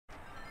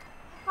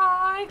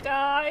Hi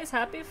guys,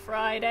 happy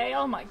Friday.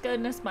 Oh my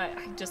goodness,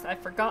 I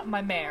forgot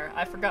my mare.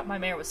 I forgot my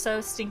mare was so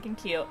stinking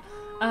cute.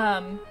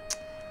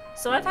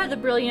 So I've had the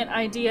brilliant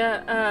idea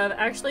of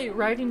actually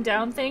writing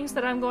down things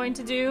that I'm going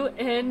to do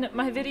in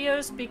my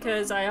videos,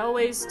 because I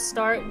always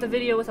start the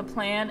video with a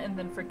plan and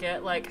then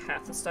forget like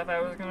half the stuff I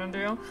was gonna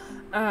do.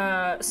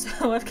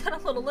 So I've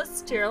got a little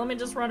list here. Let me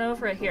just run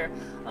over it here.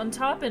 On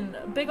top in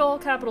big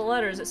old capital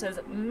letters it says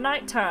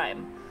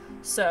nighttime.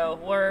 So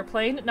we're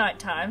playing at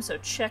nighttime, so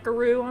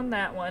checkaroo on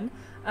that one.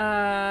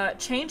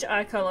 Change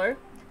eye color,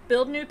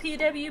 build new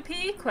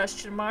PWP,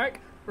 question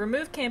mark,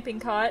 remove camping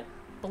cot,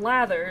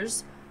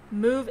 blathers,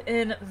 move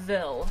in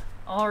Ville.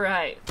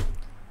 Alright.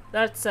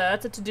 That's a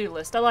to-do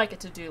list. I like a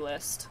to-do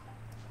list.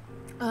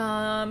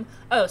 Oh,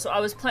 so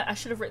I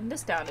should have written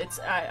this down.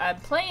 I'm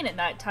playing at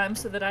nighttime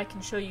so that I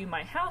can show you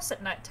my house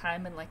at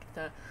nighttime and like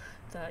the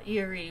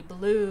eerie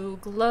blue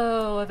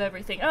glow of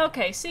everything.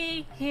 Okay,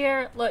 see?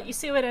 Here, look, you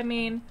see what I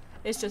mean?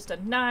 It's just a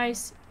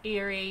nice,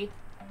 eerie...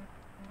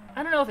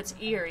 I don't know if it's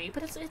eerie,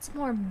 but it's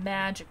more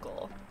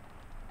magical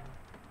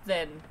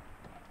than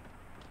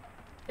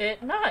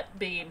it not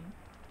being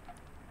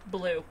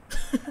blue,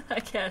 I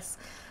guess.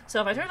 So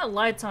if I turn the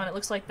lights on, it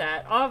looks like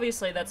that.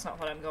 Obviously, that's not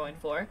what I'm going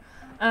for.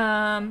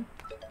 But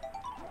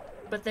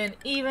then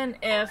even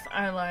if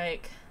I,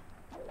 like...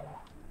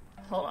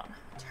 Hold on.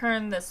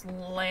 Turn this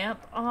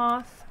lamp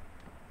off,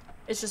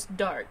 it's just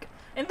dark.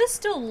 And this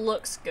still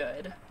looks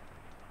good.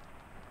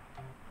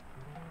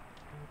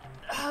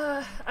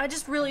 I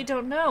just really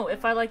don't know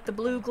if I like the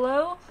blue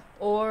glow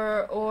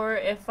or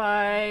if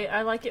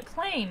I like it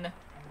plain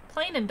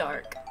and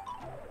dark.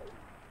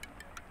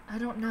 I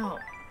don't know.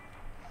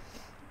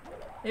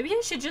 Maybe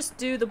I should just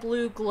do the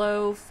blue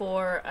glow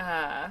for,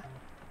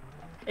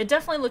 it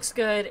definitely looks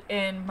good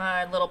in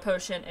my little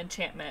potion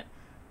enchantment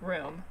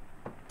room.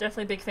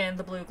 Definitely a big fan of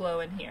the blue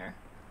glow in here.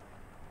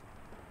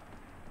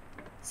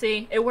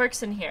 See, it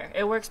works in here.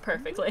 It works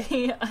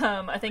perfectly.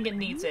 I think it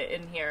needs it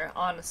in here,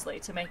 honestly,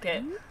 to make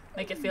it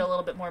feel a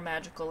little bit more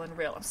magical and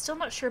real. I'm still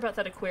not sure about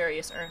that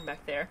Aquarius urn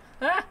back there.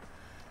 Ah!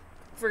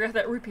 Forgot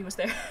that rupee was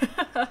there.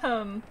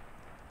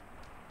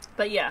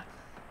 But yeah,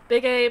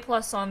 big A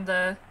plus on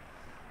the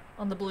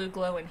blue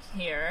glow in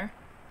here.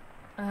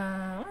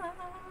 Yeah,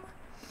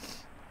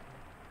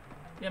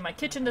 my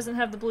kitchen doesn't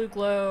have the blue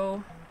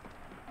glow.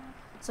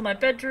 So my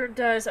bedroom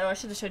does. Oh, I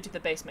should have showed you the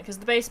basement, because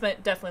the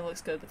basement definitely looks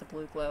good with the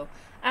blue glow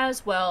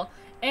as well.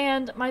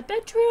 And my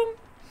bedroom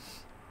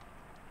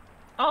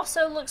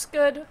also looks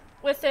good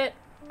with it,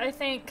 I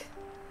think.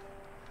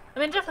 I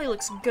mean, it definitely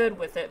looks good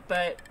with it,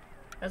 but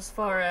as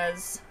far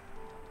as,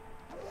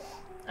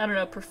 I don't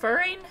know,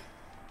 preferring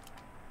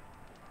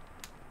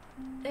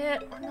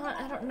it or not,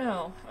 I don't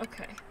know.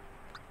 Okay.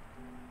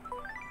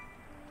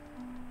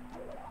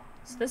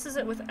 So this is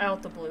it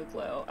without the blue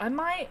glow. I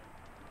might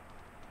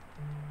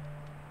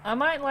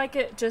like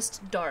it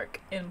just dark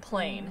and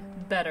plain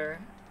better.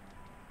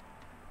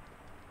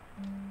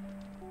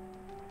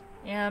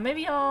 Yeah,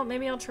 maybe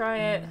I'll try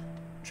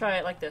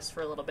it like this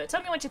for a little bit.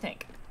 Tell me what you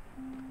think.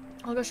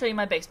 I'll go show you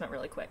my basement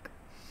really quick.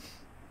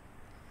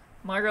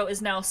 Margot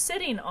is now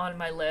sitting on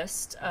my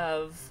list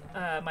of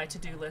my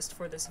to-do list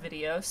for this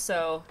video,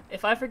 so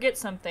if I forget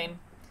something,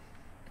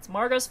 it's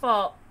Margot's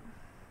fault.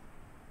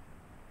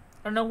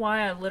 I don't know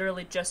why I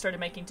literally just started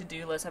making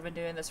to-do lists. I've been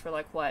doing this for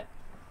like, what,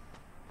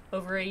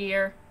 over a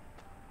year?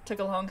 Took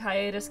a long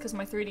hiatus because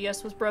my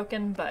 3DS was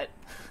broken, but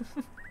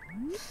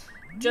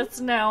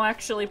just now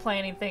actually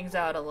planning things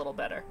out a little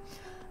better.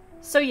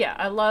 So yeah,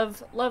 I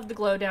love the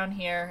glow down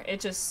here.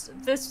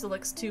 This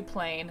looks too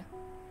plain,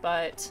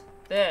 but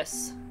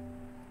this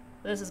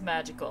is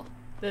magical.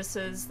 This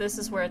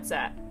is where it's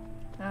at.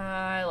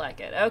 I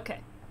like it. Okay.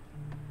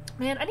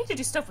 Man, I need to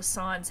do stuff with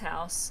San's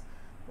house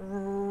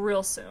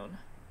real soon.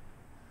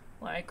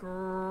 Like,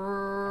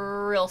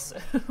 real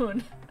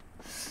soon.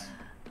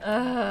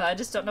 I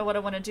just don't know what I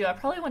want to do. I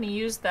probably want to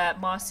use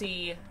that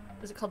mossy,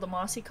 is it called the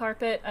mossy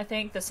carpet? I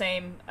think the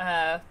same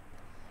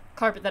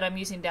carpet that I'm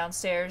using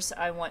downstairs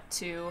I want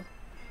to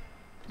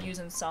use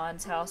in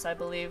San's house, I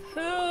believe.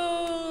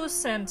 Who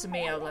sent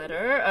me a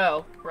letter?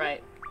 Oh,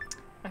 right.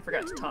 I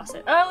forgot to toss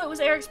it. Oh, it was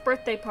Eric's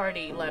birthday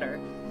party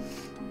letter.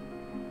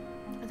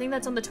 I think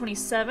that's on the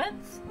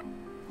 27th?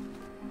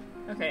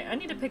 Okay, I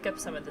need to pick up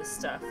some of this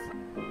stuff.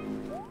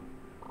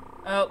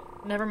 Oh,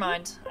 never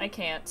mind. I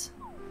can't.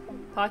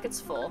 Pockets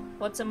full.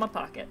 What's in my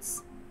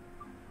pockets?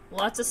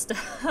 Lots of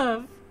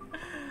stuff.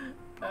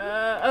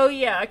 Oh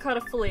yeah, I caught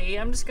a flea.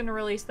 I'm just gonna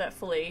release that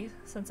flea,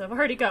 since I've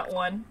already got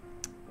one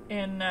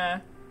in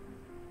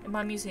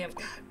my museum.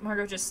 God,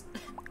 Margot just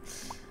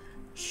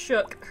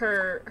shook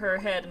her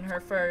head, and her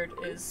fur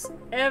is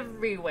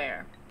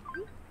everywhere.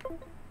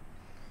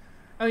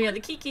 Oh yeah,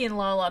 the Kiki and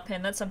Lala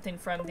pin, that's something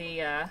from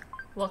the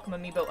Welcome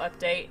Amiibo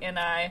update, and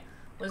I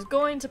was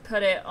going to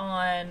put it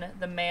on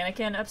the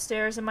mannequin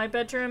upstairs in my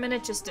bedroom, and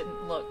it just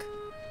didn't look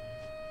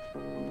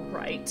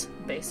right,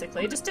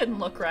 basically. It just didn't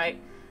look right.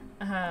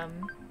 Oh,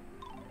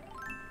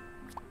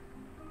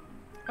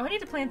 I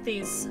need to plant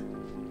these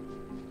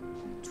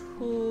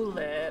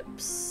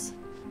tulips.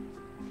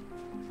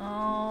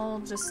 I'll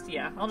just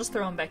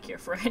throw them back here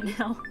for right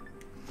now.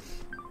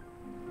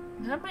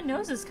 My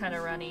nose is kind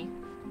of runny.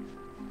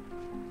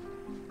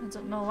 I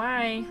don't know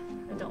why.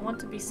 I don't want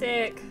to be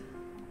sick.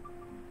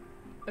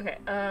 Okay,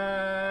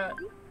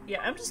 yeah,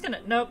 I'm just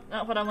gonna, nope,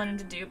 not what I wanted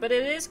to do, but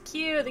it is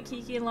cute, the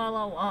Kiki and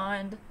Lala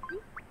wand.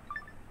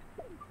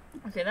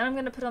 Okay, then I'm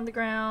gonna put on the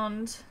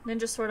ground.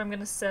 Ninja sword I'm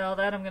gonna sell,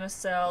 that I'm gonna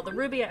sell. The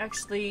ruby,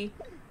 actually,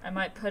 I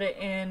might put it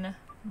in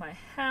my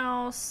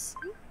house.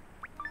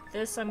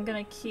 This I'm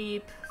gonna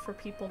keep for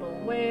people to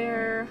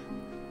wear.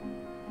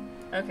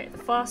 Okay, the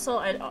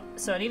fossil,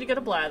 so I need to go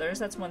to Blathers,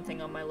 that's one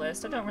thing on my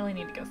list. I don't really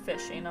need to go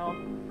fishing, I'll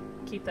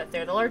keep that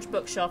there. The large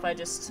bookshelf, I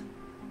just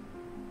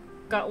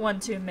got one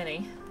too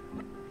many.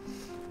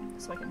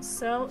 So I can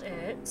sell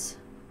it.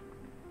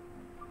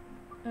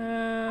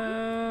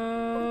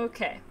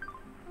 Okay.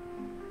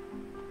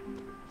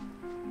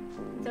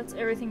 That's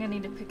everything I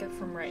need to pick up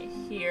from right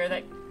here.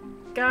 That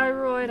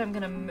gyroid, I'm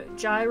gonna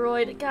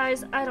gyroid.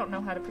 Guys, I don't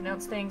know how to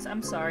pronounce things.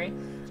 I'm sorry.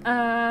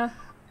 I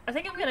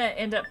think I'm gonna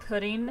end up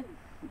putting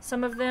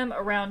some of them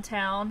around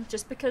town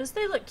just because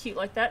they look cute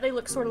like that. They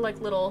look sort of like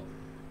little,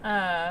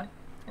 oh,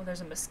 there's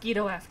a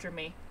mosquito after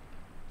me.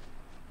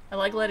 I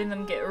like letting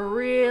them get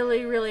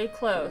really, really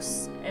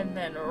close and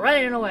then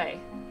running away.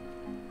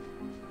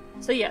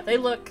 So yeah, they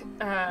look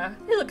kind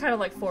of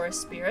like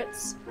forest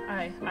spirits,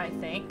 I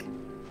think.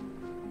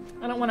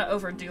 I don't want to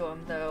overdo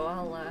them though.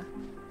 I'll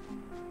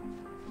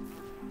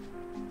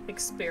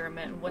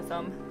experiment with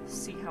them,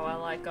 see how I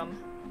like them.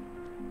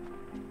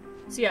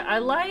 So yeah, I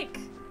like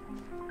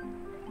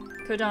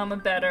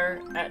Kodama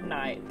better at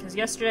night because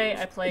yesterday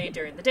I played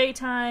during the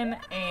daytime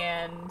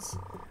and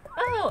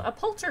oh, a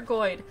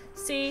poltergoid.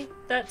 See,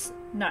 that's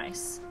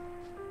nice.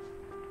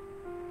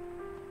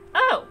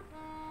 Oh!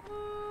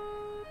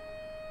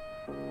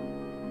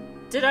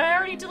 Did I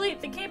already delete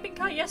the camping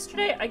cot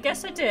yesterday? I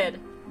guess I did.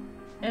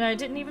 And I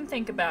didn't even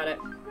think about it.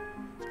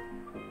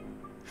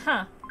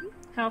 Huh.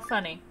 How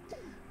funny.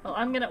 Well,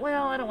 I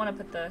don't want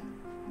to put the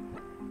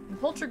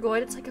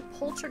poltergoid. It's like a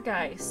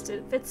poltergeist.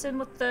 It fits in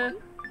with the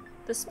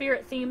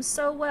spirit theme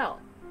so well.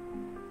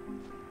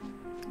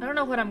 I don't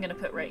know what I'm gonna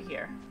put right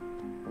here.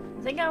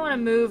 I think I want to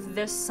move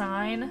this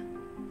sign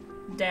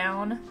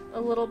down a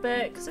little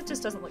bit because it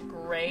just doesn't look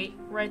great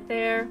right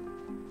there.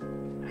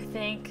 I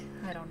think.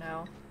 I don't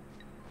know.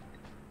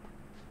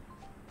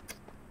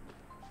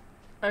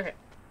 Okay.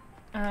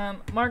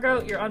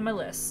 Margot, you're on my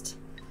list.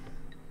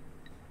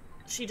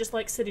 She just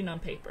likes sitting on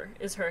paper,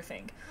 is her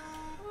thing.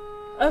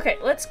 Okay,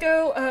 let's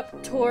go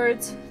up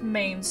towards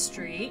Main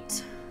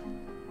Street.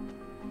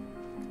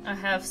 I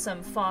have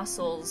some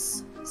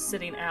fossils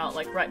sitting out,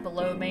 like, right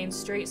below Main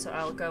Street, so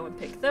I'll go and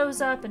pick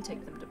those up and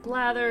take them to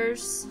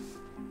Blathers.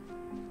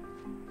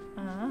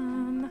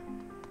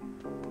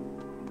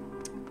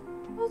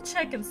 We'll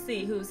check and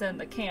see who's in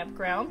the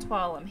campground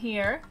while I'm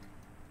here.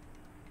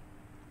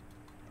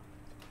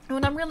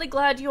 And I'm really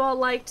glad you all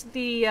liked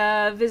the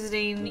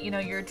visiting, you know,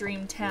 your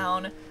dream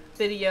town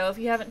video. If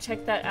you haven't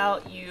checked that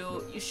out,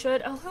 you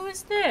should. Oh, who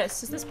is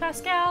this? Is this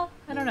Pascal?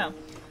 I don't know.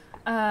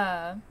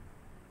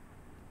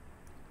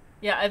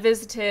 Yeah, I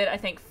visited, I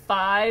think,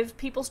 5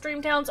 people's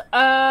dream towns.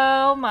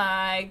 Oh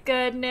my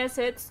goodness,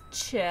 it's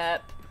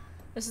Chip.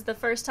 This is the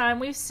first time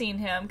we've seen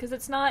him, because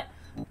it's not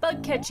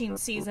bug catching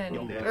season,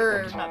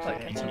 or not bug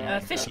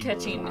catching, fish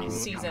catching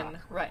season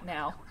right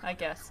now, I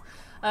guess.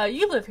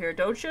 You live here,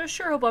 don't you?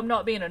 Sure hope I'm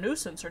not being a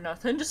nuisance or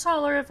nothing. Just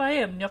holler if I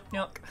am. Nyuk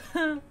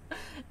nyuk.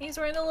 He's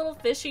wearing a little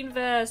fishing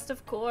vest,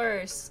 of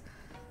course.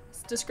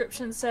 His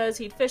description says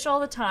he'd fish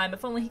all the time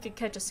if only he could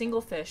catch a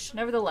single fish.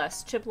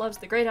 Nevertheless, Chip loves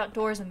the great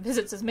outdoors and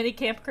visits as many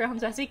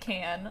campgrounds as he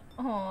can.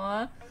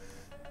 Aww.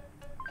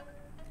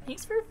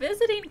 Thanks for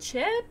visiting,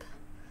 Chip.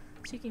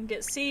 So you can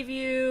get sea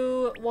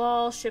view,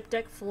 wall, ship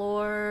deck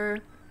floor,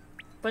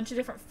 bunch of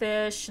different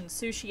fish and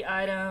sushi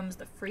items,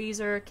 the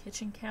freezer,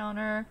 kitchen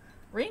counter.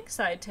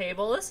 Ringside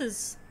table. This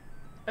is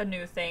a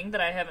new thing that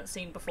I haven't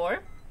seen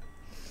before.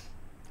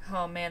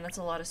 Oh man, that's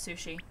a lot of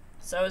sushi.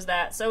 So is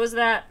that. So is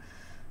that.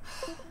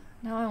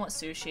 Now I want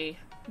sushi.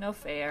 No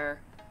fair.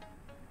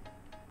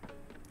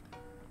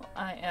 Well,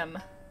 I am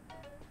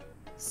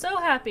so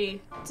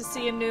happy to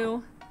see a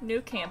new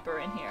camper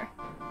in here.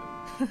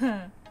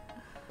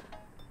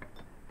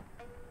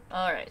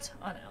 Alright,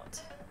 on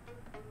out.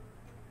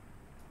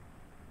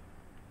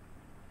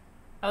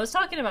 I was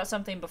talking about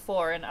something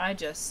before and I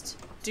just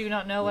do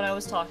not know what I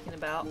was talking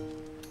about.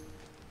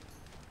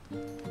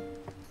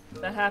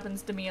 That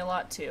happens to me a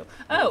lot too.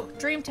 Oh,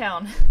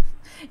 Dreamtown.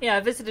 Yeah,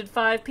 I visited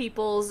 5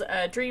 people's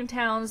dream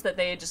towns that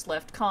they had just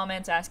left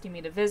comments asking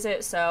me to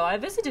visit, so I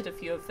visited a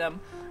few of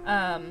them.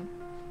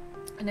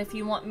 And if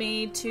you want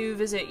me to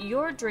visit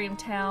your dream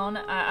town,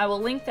 I will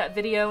link that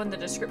video in the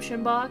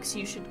description box.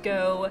 You should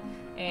go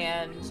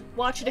and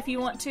watch it if you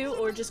want to,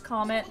 or just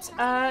comment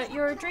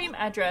your dream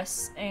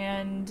address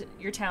and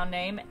your town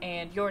name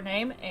and your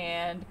name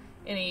and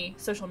any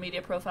social media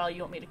profile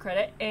you want me to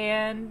credit,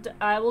 and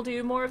I will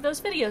do more of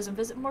those videos and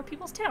visit more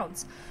people's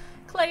towns.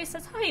 Clay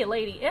says, "Hiya,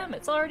 Lady M.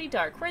 It's already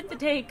dark. Where'd the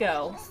day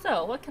go?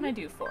 So, what can I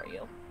do for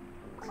you?"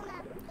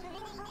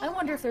 I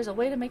wonder if there's a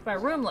way to make my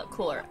room look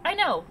cooler. I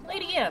know!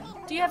 Lady M,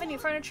 do you have any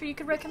furniture you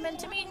could recommend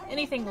to me?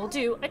 Anything will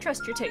do. I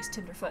trust your taste,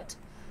 Tenderfoot.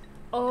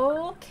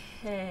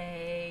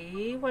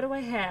 Okay, what do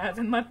I have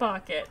in my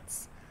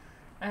pockets?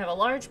 I have a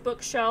large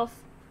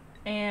bookshelf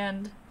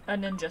and a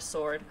ninja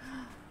sword.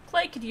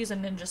 Clay could use a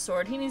ninja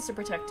sword. He needs to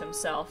protect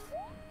himself.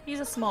 He's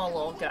a small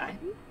little guy.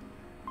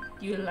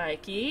 You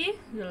likey?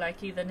 You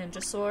likey the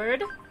ninja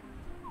sword?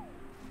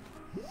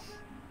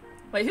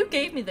 Wait, who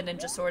gave me the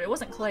ninja sword? It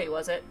wasn't Clay,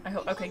 was it? I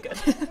hope. Okay, good.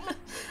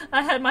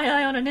 I had my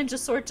eye on a ninja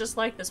sword just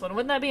like this one.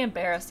 Wouldn't that be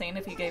embarrassing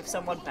if you gave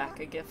someone back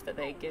a gift that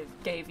they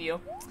gave you?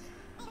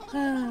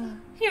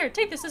 Here,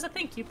 take this as a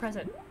thank you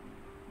present.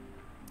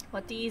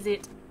 What is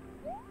it?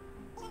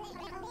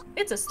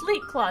 It's a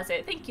sleep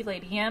closet. Thank you,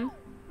 Lady M.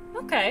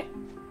 Okay.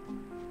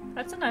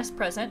 That's a nice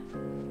present.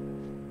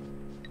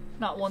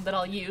 Not one that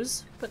I'll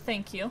use, but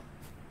thank you.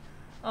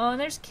 Oh,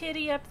 and there's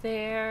Kitty up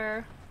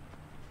there.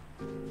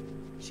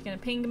 Is she gonna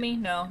ping me?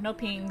 No, no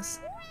pings.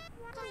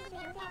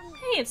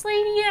 Hey, it's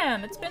Lady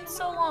M. It's been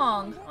so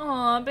long.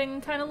 Aw, I've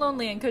been kind of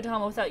lonely in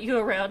Kodama without you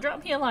around.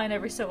 Drop me a line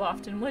every so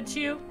often, would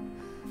you?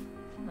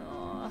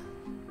 Aw.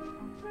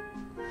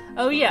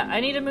 Oh yeah, I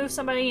need to move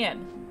somebody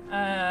in.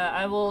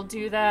 I will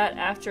do that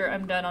after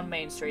I'm done on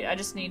Main Street. I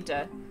just need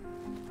to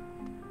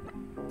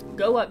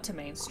go up to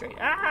Main Street.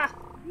 Ah!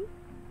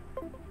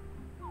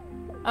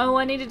 Oh,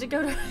 I needed to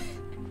go to...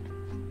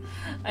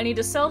 I need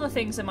to sell the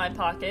things in my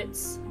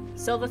pockets.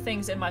 Sell the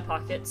things in my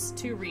pockets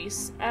to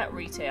Reese at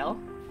retail.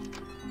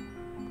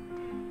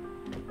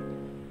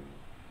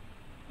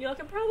 Y'all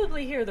can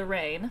probably hear the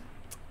rain.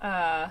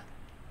 I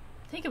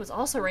think it was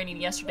also raining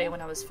yesterday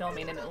when I was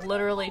filming, and it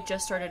literally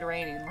just started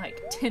raining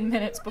like 10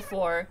 minutes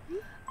before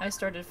I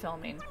started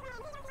filming.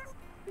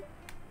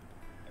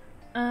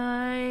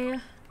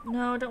 No,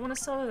 don't want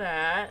to sell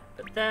that,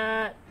 but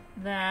that,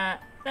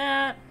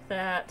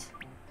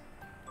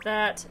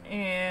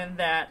 and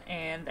that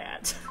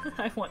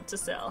I want to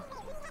sell.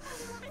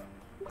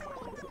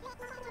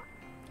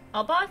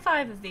 I'll buy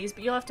 5 of these,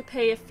 but you'll have to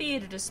pay a fee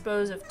to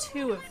dispose of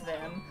 2 of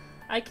them.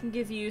 I can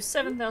give you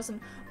 7,000.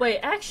 Wait,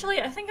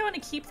 actually, I think I want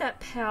to keep that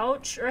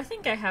pouch, or I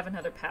think I have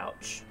another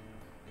pouch.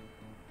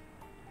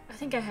 I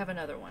think I have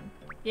another one.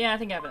 Yeah, I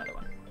think I have another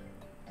one.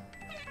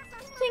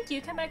 Thank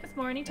you. Come back with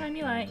more anytime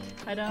you like.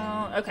 I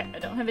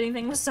don't have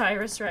anything with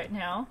Cyrus right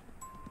now.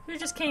 Who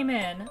just came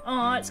in?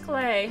 Aw, it's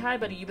Clay. Hi,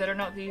 buddy. You better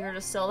not be here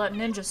to sell that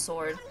ninja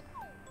sword.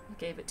 I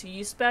gave it to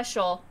you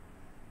special.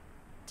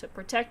 To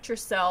protect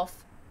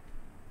yourself.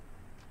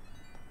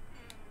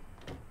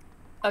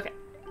 Okay.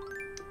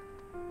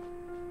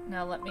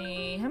 Now let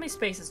me... How many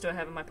spaces do I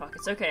have in my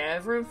pockets? Okay, I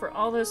have room for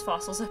all those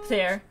fossils up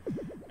there.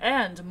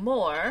 And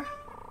more.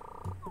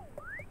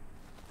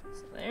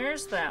 So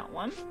there's that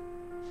one.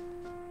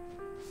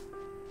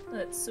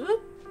 Let's...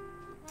 Whoop.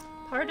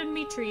 Pardon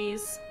me,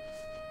 trees.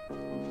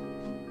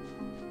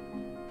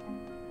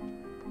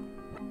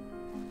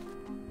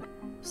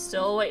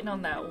 Still waiting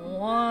on that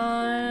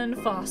one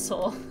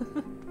fossil.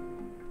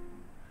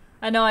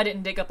 I know I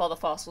didn't dig up all the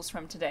fossils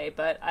from today,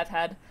 but I've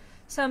had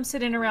some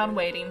sitting around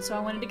waiting, so I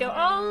wanted to go,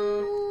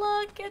 oh,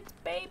 look, it's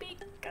baby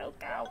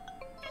Coco.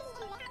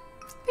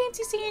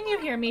 Fancy seeing you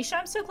here, Misha.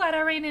 I'm so glad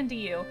I ran into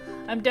you.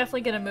 I'm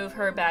definitely going to move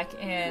her back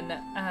in,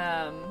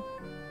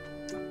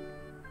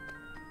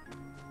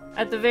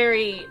 at the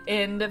very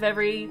end of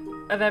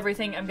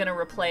everything, I'm going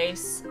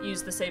to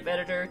use the save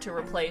editor to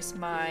replace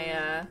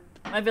my,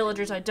 my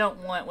villagers I don't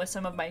want with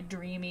some of my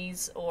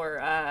dreamies,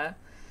 or,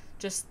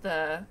 just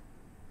the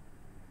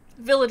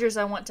villagers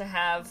I want to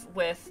have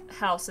with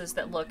houses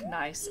that look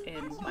nice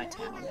in my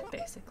town,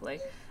 basically.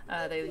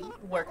 They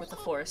work with the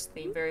forest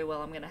theme very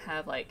well. I'm going to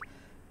have, like,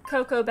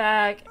 Coco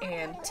back,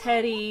 and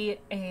Teddy,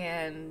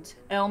 and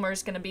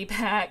Elmer's going to be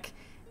back,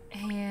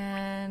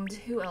 and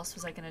who else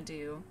was I going to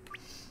do?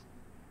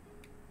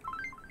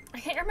 I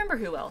can't remember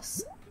who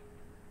else,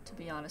 to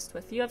be honest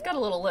with you. I've got a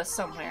little list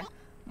somewhere.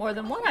 More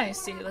than one, I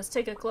see. Let's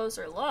take a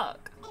closer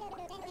look.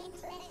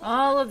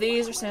 All of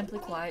these are simply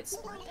quite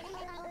splendid.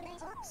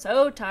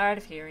 So tired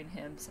of hearing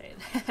him say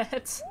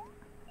that.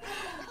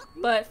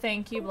 But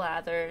thank you,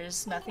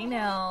 Blathers. Nothing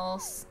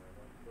else.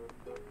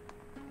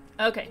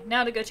 Okay,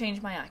 now to go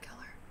change my eye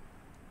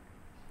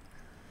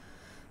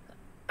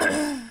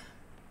color.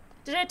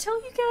 Did I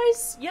tell you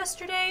guys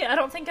yesterday? I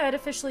don't think I had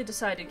officially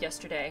decided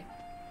yesterday.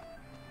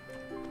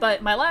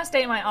 But my last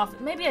day in my office,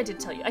 maybe I did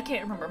tell you, I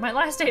can't remember. My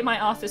last day in my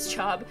office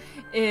job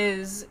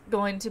is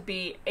going to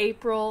be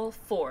April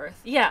 4th.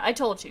 Yeah, I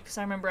told you, because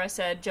I remember I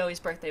said Joey's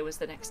birthday was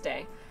the next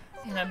day.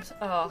 And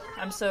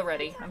I'm so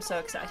ready. I'm so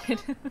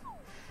excited.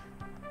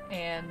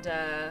 And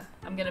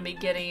I'm gonna be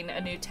getting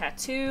a new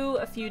tattoo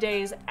a few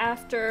days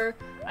after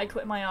I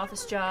quit my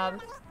office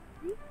job.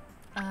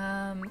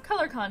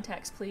 Color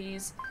contacts,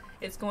 please.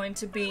 It's going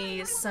to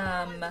be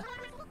some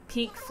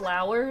pink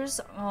flowers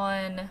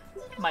on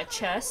my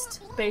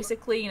chest,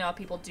 basically. You know,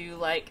 people do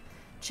like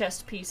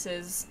chest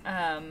pieces.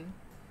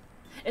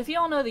 If you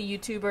all know the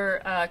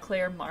YouTuber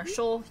Claire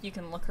Marshall, you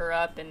can look her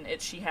up, and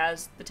she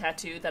has the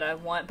tattoo that I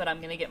want, but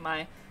I'm gonna get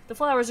the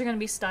flowers are gonna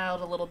be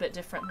styled a little bit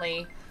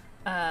differently.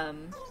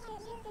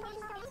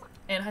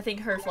 And I think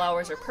her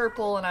flowers are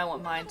purple, and I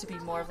want mine to be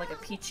more of like a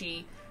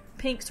peachy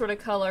pink sort of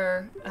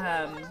color,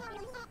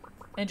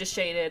 and just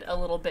shaded a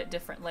little bit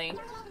differently.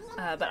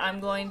 But I'm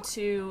going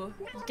to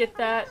get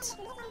that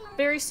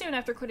very soon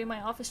after quitting my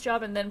office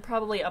job, and then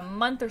probably a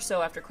month or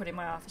so after quitting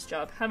my office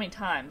job. How many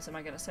times am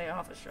I going to say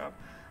office job?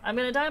 I'm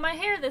going to dye my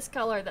hair this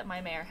color that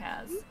my mare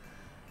has.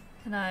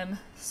 And I'm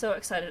so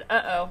excited.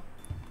 Uh-oh.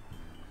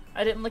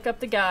 I didn't look up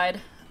the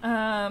guide.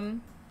 Because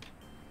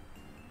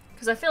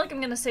I feel like I'm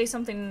going to say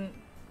something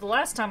the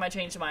last time I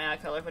changed my eye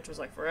color, which was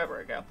like forever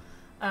ago.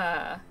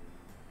 I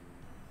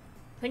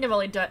think I've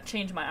only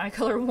changed my eye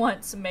color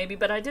once, maybe,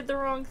 but I did the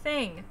wrong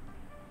thing.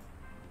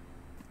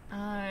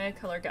 Eye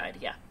color guide,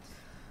 yeah.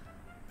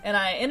 And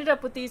I ended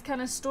up with these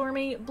kind of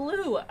stormy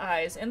blue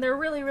eyes, and they're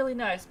really, really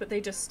nice, but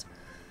they just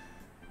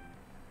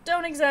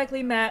don't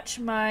exactly match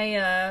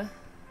my,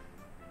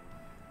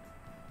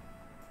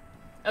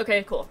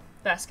 Okay, cool.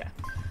 Fast guy.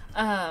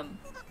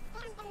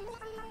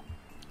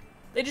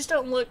 They just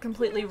don't look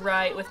completely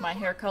right with my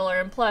hair color,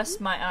 and plus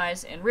my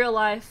eyes in real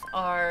life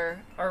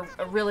are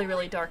a really,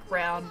 really dark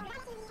brown.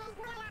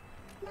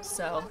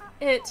 So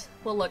it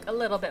will look a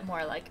little bit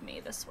more like me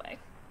this way.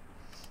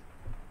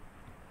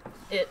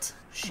 It,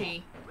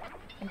 she,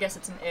 I guess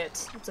it's an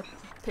it. It's a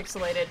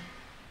pixelated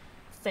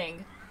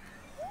thing.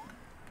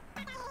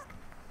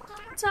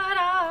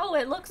 Ta-da!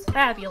 It looks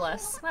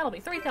fabulous. That'll be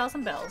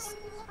 3,000 bells.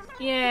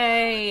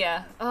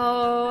 Yay!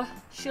 Oh,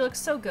 she looks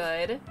so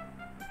good.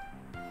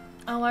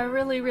 Oh, I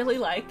really, really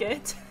like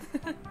it.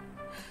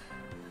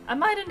 I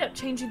might end up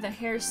changing the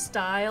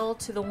hairstyle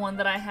to the one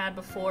that I had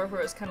before, where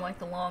it was kind of like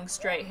the long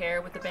straight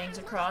hair with the bangs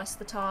across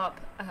the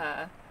top.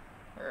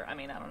 Or, I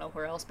mean, I don't know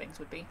where else bangs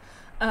would be.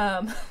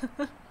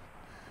 But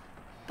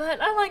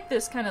I like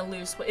this kind of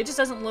loose. It just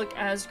doesn't look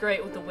as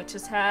great with the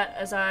witch's hat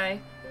as I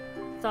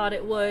thought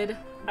it would,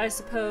 I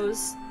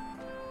suppose.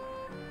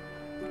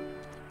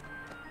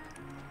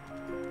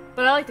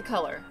 But I like the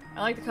color.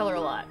 I like the color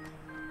a lot.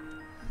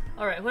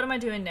 Alright, what am I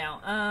doing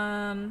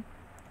now?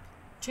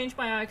 Change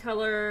my eye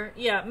color.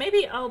 Yeah,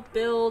 maybe I'll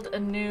build a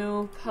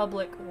new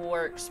public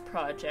works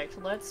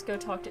project. Let's go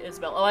talk to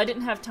Isabel. Oh, I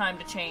didn't have time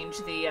to change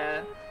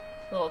the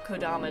little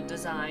Kodama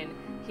design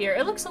here.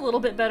 It looks a little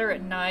bit better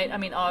at night. I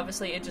mean,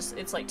 obviously,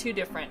 it's like two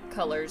different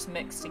colors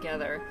mixed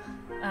together.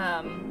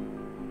 And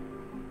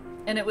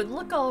it would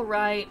look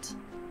alright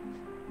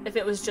if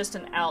it was just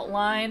an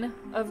outline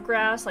of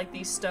grass, like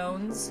these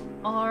stones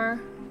are.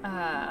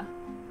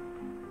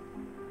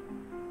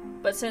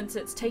 But since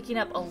it's taking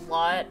up a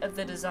lot of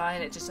the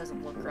design, it just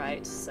doesn't look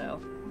right,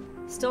 so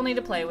still need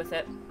to play with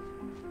it.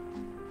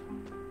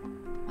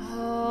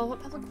 Oh,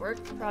 what public works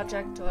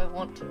project do I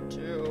want to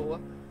do?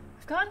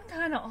 I've gotten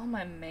kind of all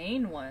my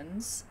main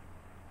ones.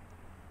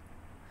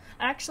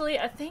 Actually,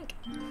 I think,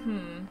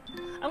 I'm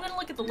gonna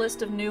look at the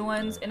list of new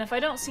ones, and if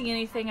I don't see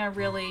anything I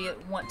really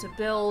want to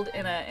build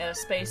in a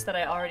space that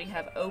I already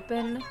have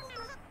open,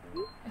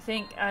 I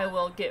think I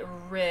will get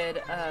rid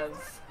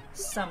of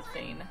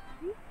something.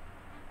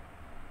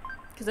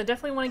 Because I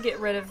definitely want to get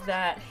rid of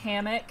that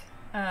hammock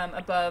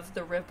above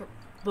the river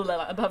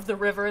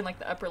in like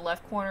the upper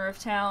left corner of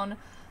town.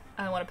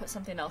 I want to put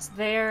something else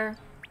there.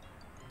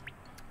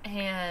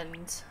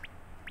 And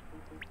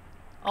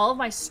all of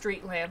my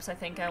street lamps I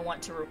think I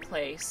want to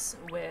replace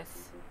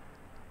with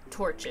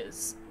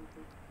torches.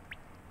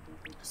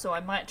 So I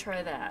might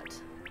try that.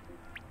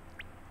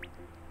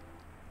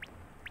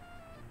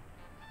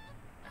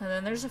 And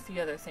then there's a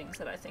few other things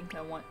that I think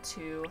I want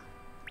to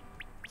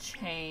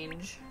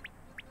change.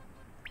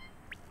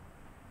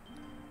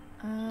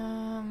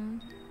 I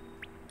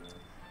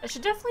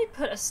should definitely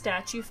put a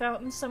statue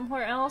fountain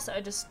somewhere else. I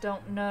just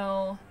don't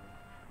know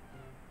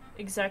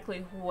exactly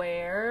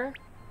where.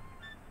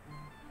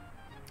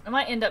 I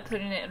might end up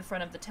putting it in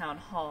front of the town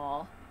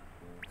hall,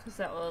 because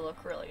that will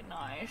look really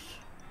nice.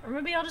 Or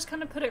maybe I'll just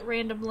kind of put it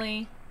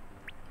randomly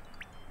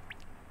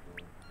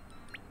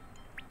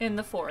in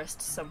the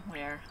forest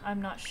somewhere.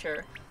 I'm not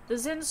sure. The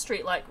Zen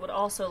streetlight would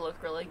also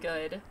look really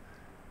good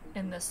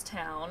in this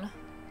town.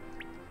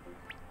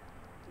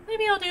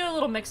 Maybe I'll do a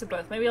little mix of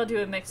both. Maybe I'll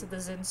do a mix of the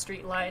Zen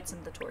streetlights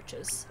and the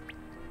torches.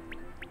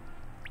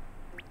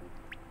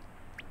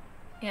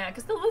 Yeah,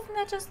 because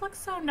that just looks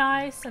so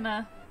nice in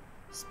a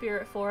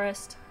spirit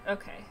forest.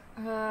 Okay.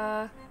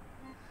 I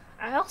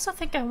also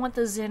think I want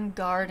the Zen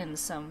garden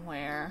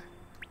somewhere.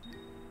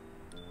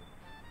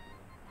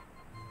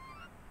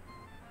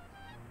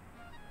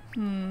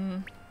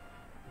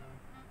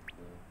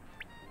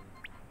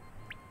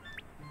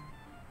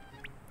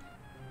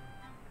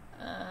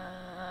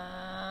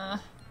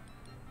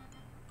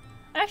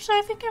 Actually,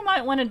 I think I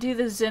might want to do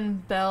the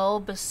Zen bell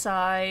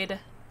beside...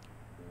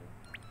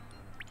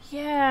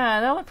 Yeah,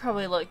 that would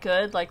probably look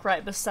good, like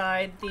right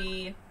beside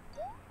the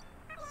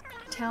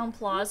town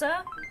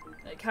plaza.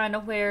 Kind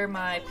of where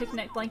my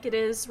picnic blanket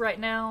is right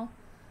now.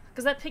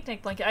 Because that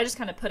picnic blanket, I just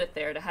kind of put it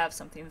there to have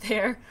something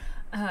there.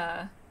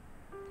 Yeah,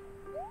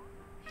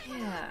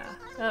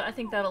 I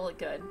think that'll look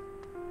good.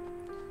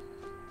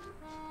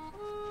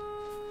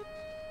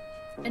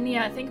 And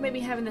yeah, I think maybe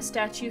having the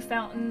statue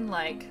fountain,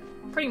 like,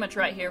 pretty much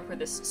right here where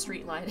this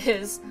street light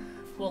is,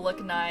 will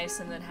look nice,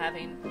 and then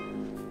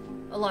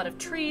having a lot of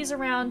trees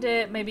around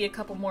it, maybe a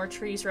couple more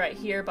trees right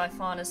here by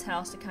Fauna's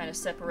house to kind of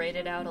separate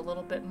it out a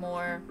little bit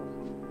more.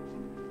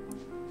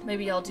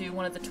 Maybe I'll do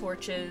one of the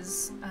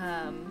torches,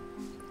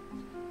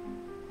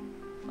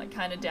 like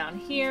kind of down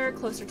here,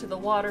 closer to the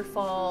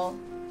waterfall.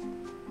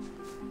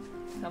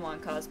 Come on,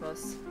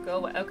 Cosmos. Go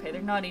away. Okay,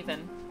 they're not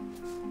even.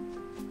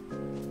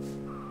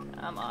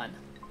 Come on.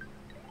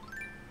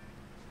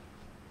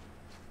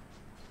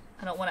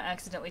 I don't want to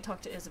accidentally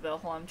talk to Isabel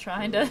while I'm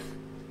trying to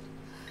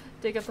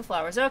dig up the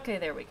flowers. Okay,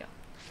 there we go.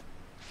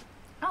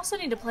 I also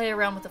need to play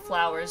around with the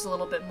flowers a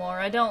little bit more.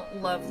 I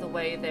don't love the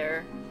way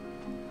they're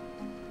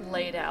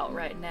laid out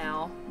right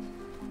now.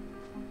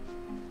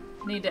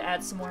 Need to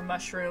add some more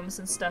mushrooms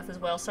and stuff as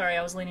well. Sorry,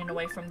 I was leaning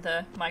away from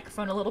the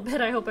microphone a little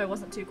bit. I hope I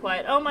wasn't too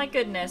quiet. Oh my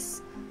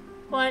goodness.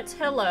 What?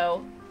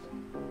 Hello.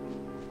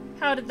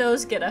 How did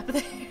those get up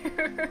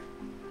there?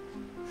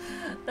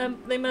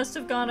 They must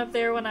have gone up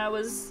there when I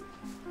was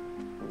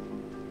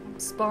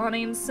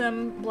spawning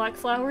some black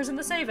flowers in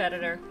the save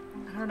editor.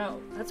 I don't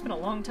know. That's been a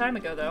long time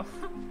ago, though.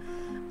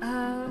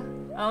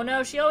 Oh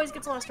no, she always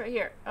gets lost right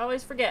here. I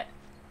always forget.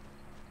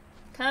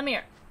 Come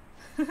here.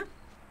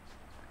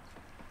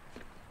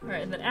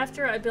 Alright, and then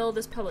after I build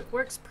this public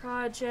works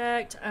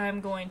project,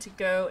 I'm going to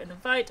go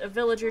invite a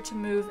villager to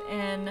move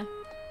in.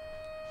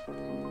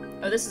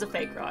 Oh, this is a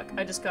fake rock.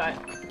 I just got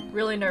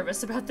really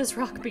nervous about this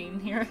rock being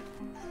here.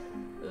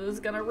 This is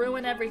gonna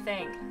ruin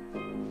everything.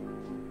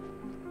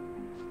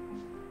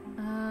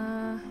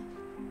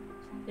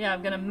 Yeah,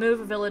 I'm gonna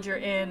move a villager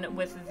in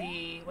with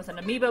an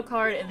amiibo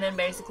card, and then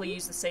basically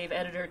use the save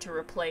editor to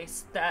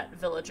replace that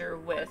villager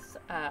with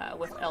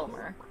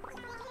Elmer,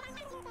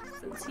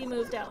 since he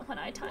moved out when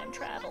I time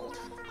traveled.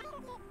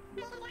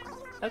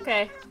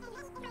 Okay.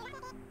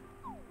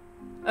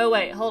 Oh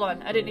wait, hold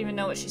on. I didn't even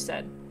know what she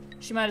said.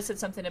 She might have said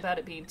something about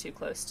it being too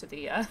close to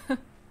the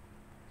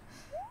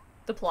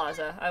the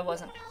plaza. I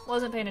wasn't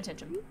paying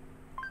attention.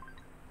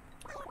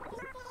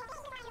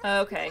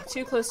 Okay,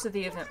 too close to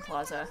the event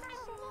plaza.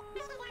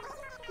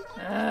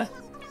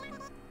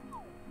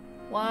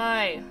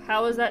 Why?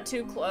 How is that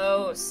too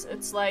close?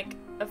 It's like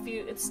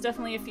it's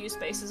definitely a few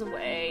spaces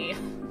away.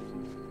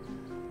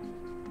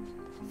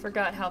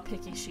 Forgot how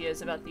picky she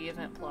is about the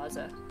event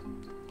plaza.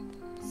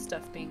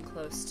 Stuff being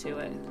close to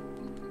it.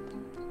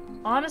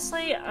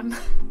 Honestly,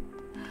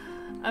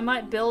 I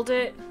might build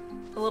it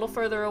a little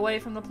further away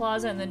from the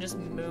plaza and then just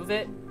move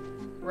it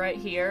right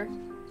here.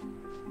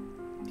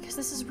 Because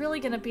this is really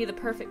gonna be the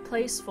perfect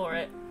place for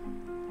it.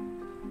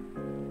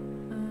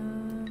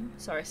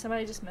 Sorry,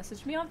 somebody just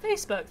messaged me on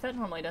Facebook. That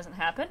normally doesn't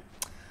happen.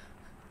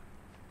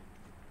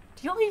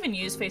 Do y'all even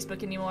use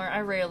Facebook anymore? I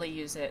rarely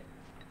use it.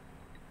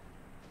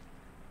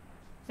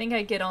 I think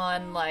I get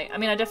on, like, I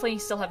mean, I definitely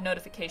still have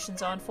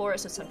notifications on for it,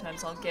 so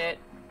sometimes I'll get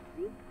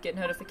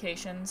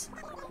notifications.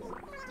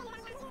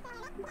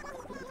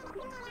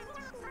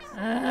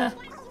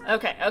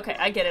 Okay,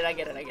 I get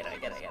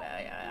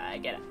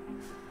it.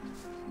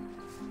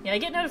 Yeah, I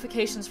get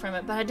notifications from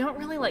it, but I don't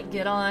really, like,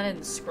 get on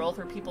and scroll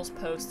through people's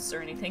posts or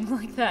anything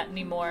like that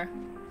anymore.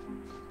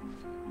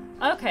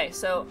 Okay,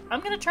 so I'm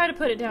gonna try to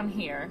put it down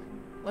here.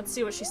 Let's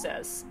see what she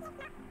says.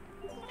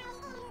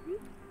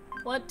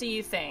 What do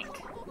you think?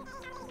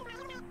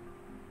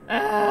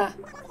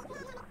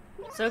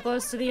 So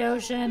close to the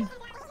ocean.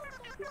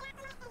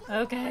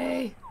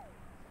 Okay.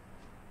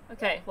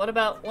 Okay, what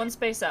about one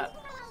space up?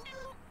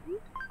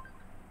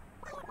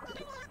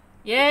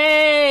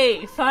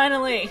 Yay!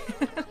 Finally!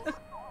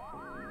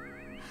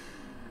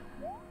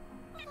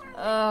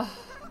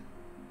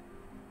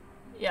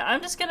 Yeah,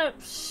 I'm just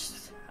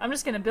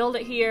gonna build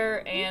it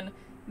here, and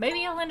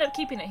maybe I'll end up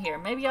keeping it here.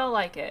 Maybe I'll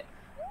like it.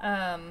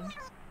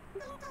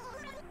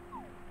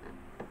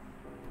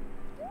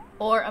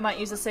 Or I might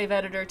use a save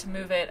editor to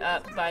move it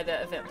up by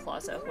the event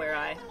plaza where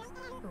I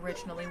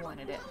originally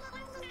wanted it.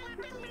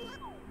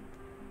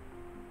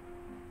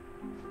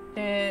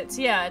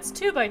 It's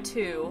 2 by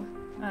 2,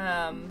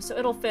 so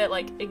it'll fit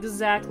like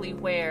exactly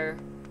where.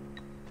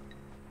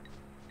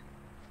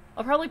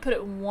 I'll probably put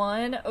it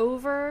one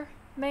over,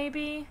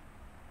 maybe,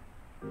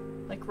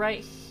 like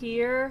right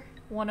here,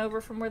 one over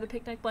from where the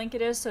picnic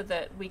blanket is, so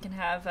that we can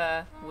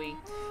have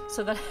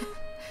so that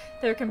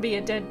there can be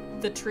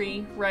the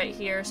tree right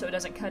here, so it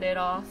doesn't cut it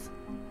off.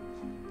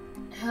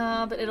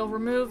 But it'll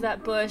remove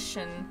that bush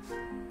and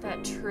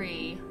that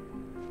tree.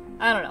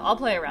 I don't know. I'll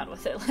play around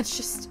with it. Let's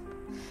just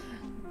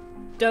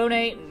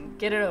donate and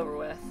get it over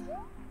with.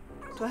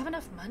 Do I have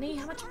enough money?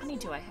 How much money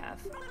do I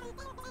have?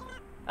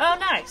 Oh,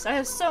 nice! I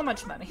have so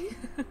much money.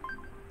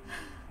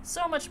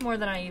 So much more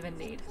than I even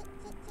need.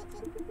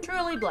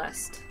 Truly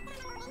blessed.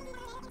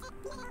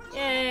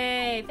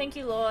 Yay! Thank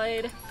you,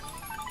 Lloyd.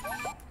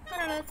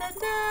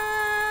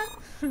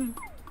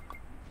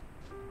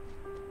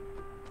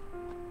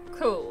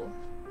 Cool.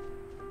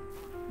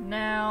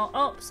 Now,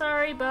 oh,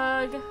 sorry,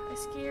 bug. I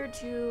scared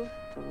you.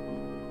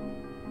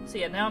 So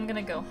yeah, now I'm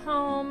gonna go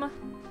home.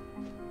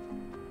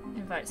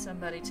 invite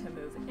somebody to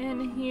move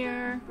in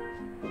here.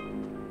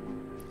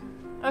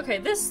 Okay,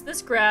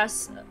 this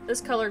grass,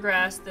 this color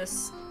grass,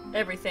 this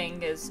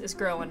everything is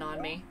growing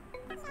on me.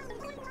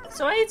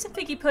 So I ate some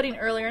figgy pudding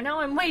earlier,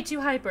 now I'm way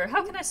too hyper.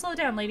 How can I slow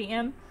down, Lady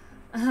M?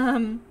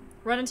 Run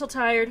until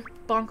tired,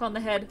 bonk on the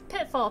head,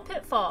 pitfall,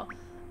 pitfall.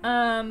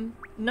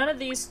 Neither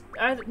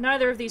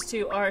of these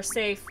two are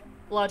safe,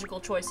 logical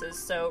choices,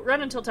 so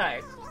run until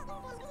tired.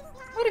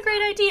 What a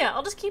great idea!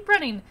 I'll just keep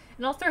running,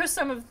 and I'll throw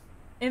some of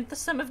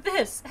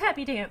this.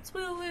 Happy dance,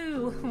 woo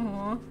woo.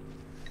 Aww.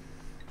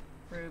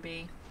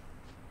 Ruby.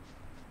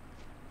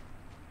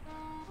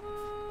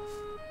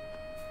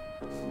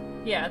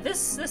 Yeah,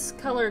 this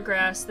color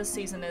grass this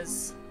season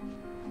is...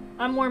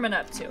 I'm warming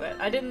up to it.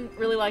 I didn't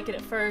really like it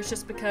at first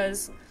just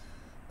because...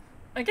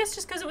 I guess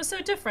just because it was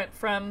so different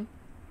from...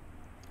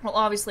 Well,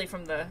 obviously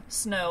from the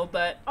snow,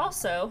 but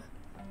also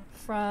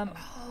from...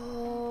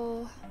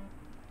 Oh...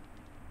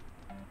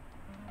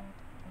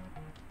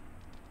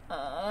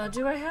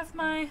 do I have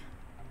my...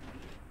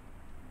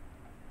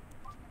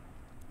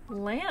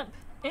 lamp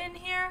in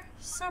here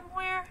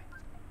somewhere?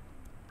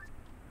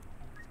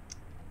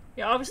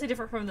 Yeah, obviously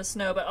different from the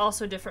snow, but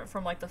also different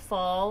from like the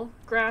fall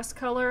grass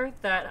color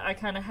that I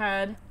kind of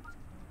had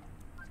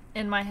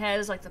in my head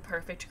as like the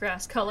perfect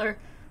grass color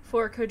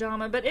for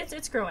Kodama, but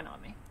it's growing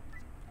on me.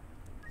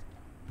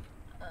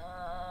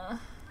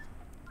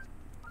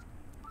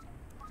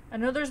 I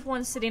know there's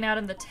one sitting out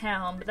in the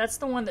town, but that's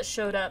the one that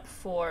showed up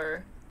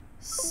for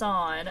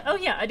San. Oh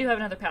yeah, I do have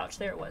another pouch.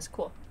 There it was.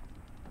 Cool.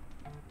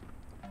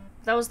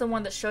 That was the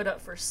one that showed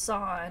up for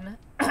San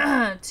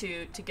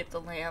to get the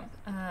lamp.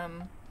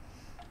 I'm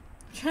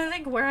trying to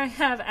think where I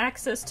have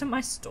access to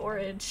my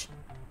storage.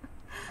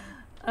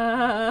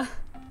 I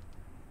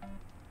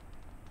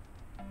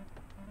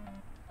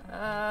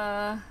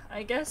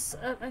guess,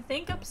 I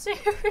think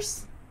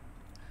upstairs?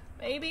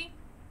 Maybe?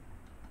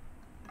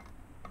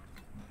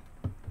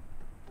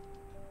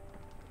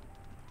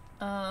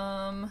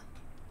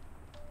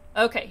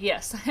 Okay,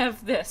 yes, I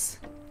have this.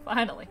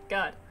 Finally,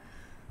 God.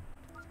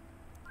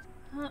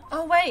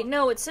 Oh wait,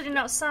 no, it's sitting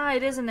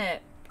outside, isn't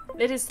it?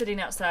 It is sitting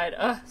outside.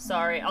 Ugh,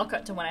 sorry, I'll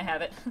cut to when I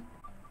have it.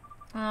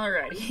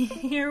 Alrighty,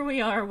 here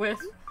we are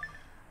with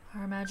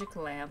our magic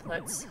lamp.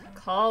 Let's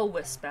call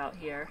Wisp out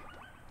here.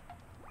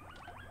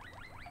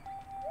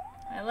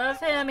 I love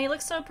him, he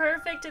looks so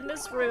perfect in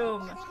this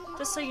room.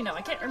 Just so you know,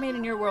 I can't remain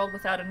in your world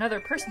without another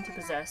person to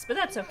possess, but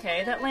that's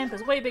okay. That lamp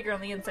is way bigger on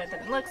the inside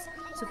than it looks,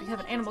 so if you have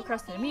an Animal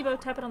Crossing amiibo,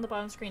 tap it on the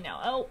bottom screen now.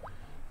 Oh,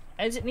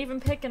 I didn't even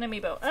pick an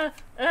amiibo.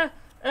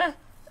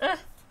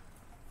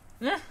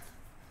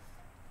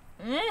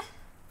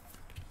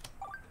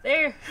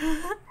 There.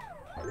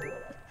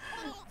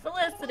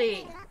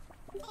 Felicity.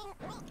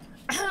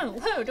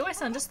 Whoa, do I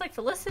sound just like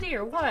Felicity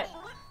or what?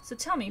 So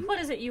tell me, what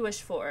is it you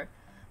wish for?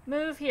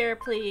 Move here,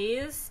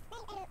 please.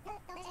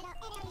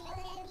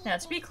 Now,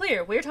 to be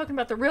clear, we're talking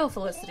about the real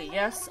Felicity,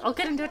 yes? I'll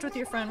get in touch with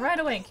your friend right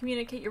away and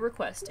communicate your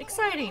request.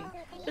 Exciting!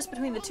 Just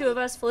between the two of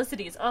us,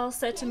 Felicity is all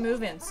set to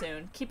move in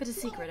soon. Keep it a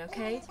secret,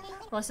 okay?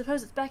 Well, I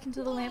suppose it's back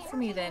into the lamp for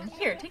me then.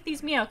 Here, take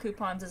these meow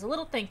coupons as a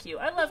little thank you.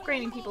 I love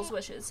granting people's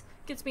wishes.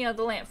 Gets me out of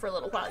the lamp for a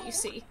little while, you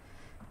see.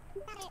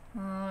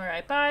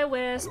 Alright, bye,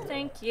 Wisp.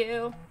 Thank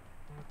you.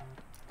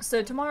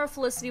 So tomorrow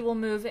Felicity will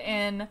move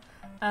in,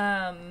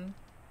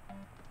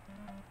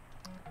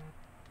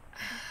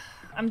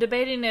 I'm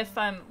debating if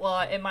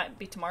well, it might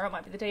be tomorrow, it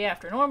might be the day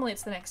after. Normally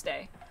it's the next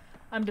day.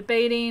 I'm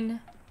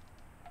debating,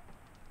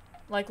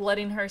 like,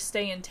 letting her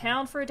stay in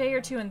town for a day or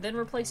two and then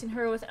replacing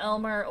her with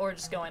Elmer, or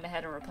just going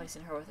ahead and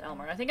replacing her with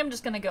Elmer. I think I'm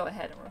just gonna go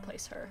ahead and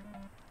replace her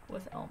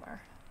with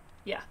Elmer.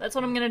 Yeah, that's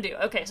what I'm gonna do.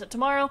 Okay, so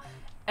tomorrow,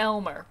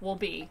 Elmer will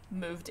be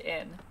moved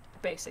in,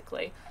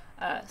 basically.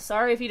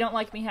 Sorry if you don't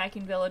like me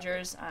hacking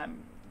villagers.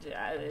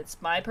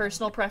 It's my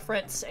personal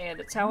preference, and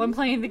it's how I'm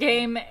playing the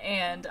game,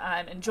 and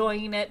I'm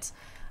enjoying it.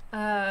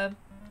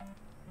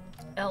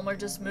 Elmer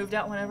just moved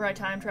out whenever I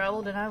time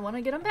traveled, and I want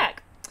to get him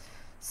back.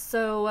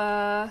 So,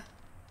 I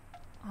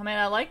mean,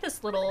 I like this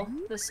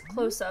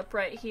close-up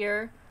right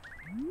here.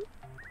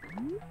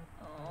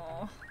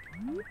 Oh,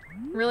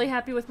 really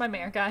happy with my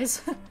mare,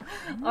 guys.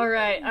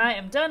 Alright, I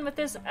am done with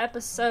this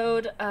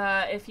episode.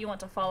 If you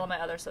want to follow my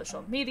other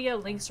social media,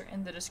 links are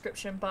in the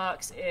description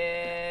box.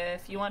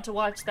 If you want to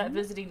watch that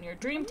Visiting Your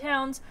Dream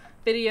Towns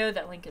video,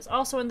 that link is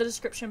also in the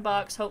description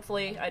box.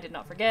 Hopefully, I did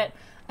not forget.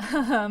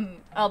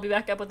 I'll be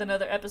back up with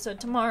another episode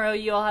tomorrow.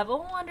 You all have a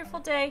wonderful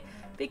day.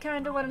 Be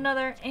kind to one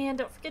another, and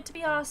don't forget to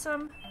be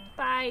awesome.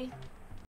 Bye.